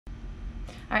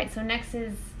All right, so next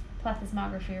is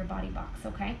plethysmography or body box,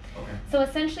 okay? Okay. So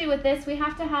essentially with this, we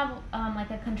have to have like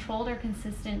a controlled or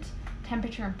consistent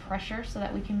temperature and pressure so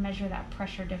that we can measure that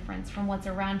pressure difference from what's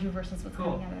around you versus what's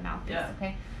coming out of the mouthpiece,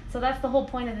 okay? So that's the whole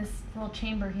point of this little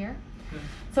chamber here.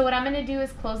 So what I'm going to do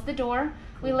is close the door.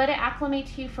 We let it acclimate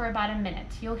to you for about a minute.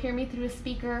 You'll hear me through a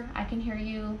speaker. I can hear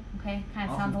you, okay? Kind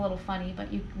of sounds a little funny, but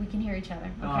we can hear each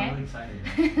other, okay? Oh, I'm really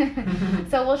excited.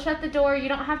 So we'll shut the door. You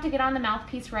don't have to get on the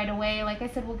mouthpiece right away. Like I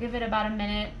said, we'll give it about a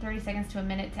minute, 30 seconds to a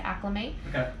minute to acclimate.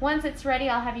 Okay. Once it's ready,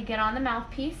 I'll have you get on the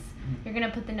mouthpiece. You're going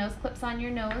to put the nose clips on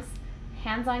your nose,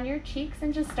 hands on your cheeks,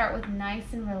 and just start with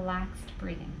nice and relaxed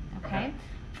breathing, okay?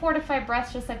 4 to 5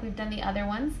 breaths, just like we've done the other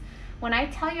ones. When I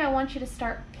tell you, I want you to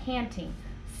start panting.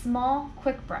 Small,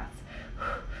 quick breaths.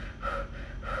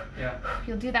 Yeah.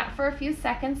 You'll do that for a few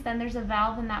seconds. Then there's a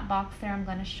valve in that box there. I'm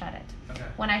going to shut it. Okay.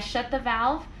 When I shut the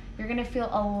valve, you're going to feel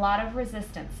a lot of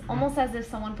resistance, almost as if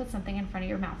someone put something in front of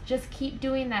your mouth. Just keep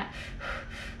doing that,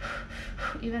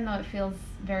 even though it feels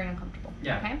very uncomfortable.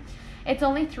 Yeah. Okay? It's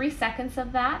only 3 seconds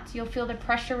of that. You'll feel the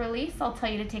pressure release. I'll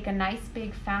tell you to take a nice,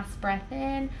 big, fast breath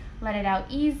in, let it out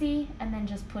easy, and then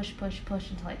just push, push,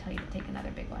 push until I tell you to take another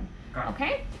big one.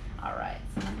 Okay? All right.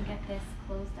 So let me get this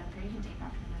closed up here. You can take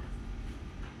off your mask.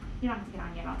 You don't have to get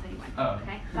on yet. I'll tell you when. Oh.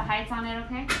 Okay? The height's on it,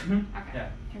 okay? Okay. Yeah.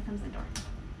 Here comes the door.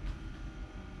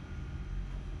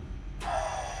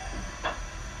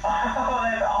 Oh,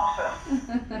 that's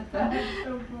awesome. That is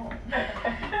so cool.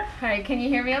 All right, can you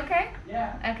hear me okay?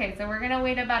 Yeah. Okay, so we're going to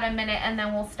wait about a minute and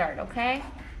then we'll start, okay?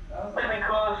 Let me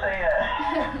cool to say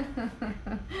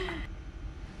that.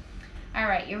 All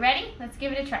right, you ready? Let's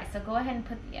give it a try. So go ahead and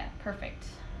put, perfect.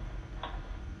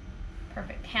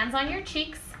 Perfect. Hands on your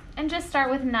cheeks and just start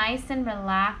with nice and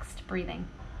relaxed breathing.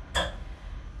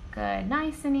 Good,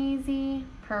 nice and easy.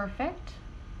 Perfect.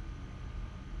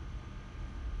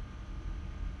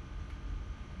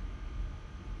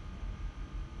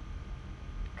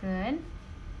 Good.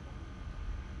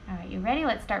 All right, you ready?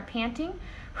 Let's start panting.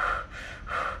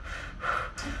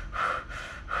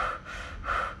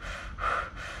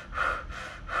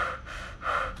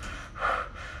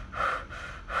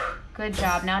 Good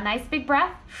job. Now, nice big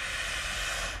breath.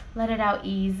 Let it out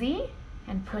easy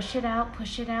and push it out,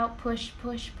 push it out, push,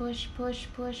 push, push, push,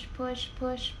 push, push,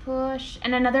 push, push.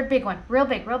 And another big one. Real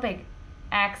big, real big.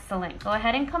 Excellent. Go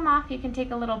ahead and come off. You can take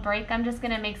a little break. I'm just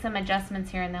going to make some adjustments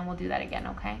here and then we'll do that again,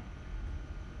 okay?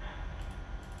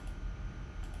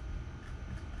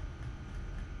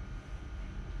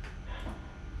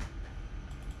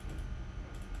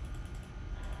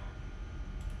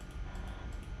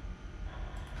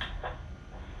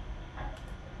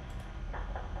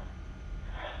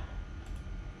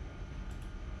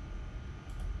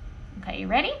 Okay, you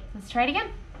ready? Let's try it again.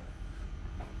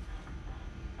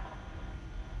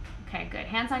 Okay, good.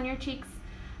 Hands on your cheeks.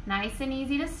 Nice and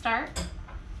easy to start.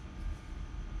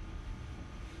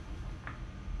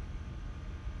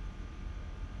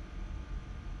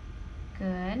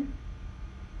 Good.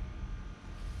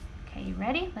 Okay, you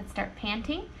ready? Let's start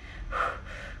panting.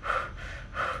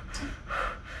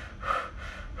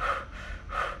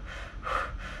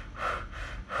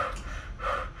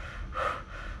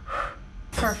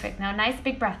 Perfect. Now, nice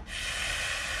big breath.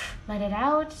 Let it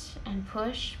out and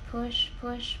push, push,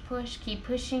 push, push. Keep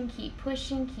pushing, keep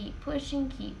pushing, keep pushing,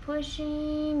 keep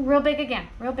pushing. Real big again.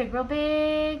 Real big, real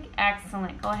big.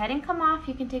 Excellent. Go ahead and come off.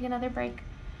 You can take another break.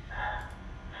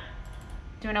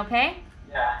 Doing okay?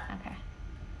 Yeah. Okay.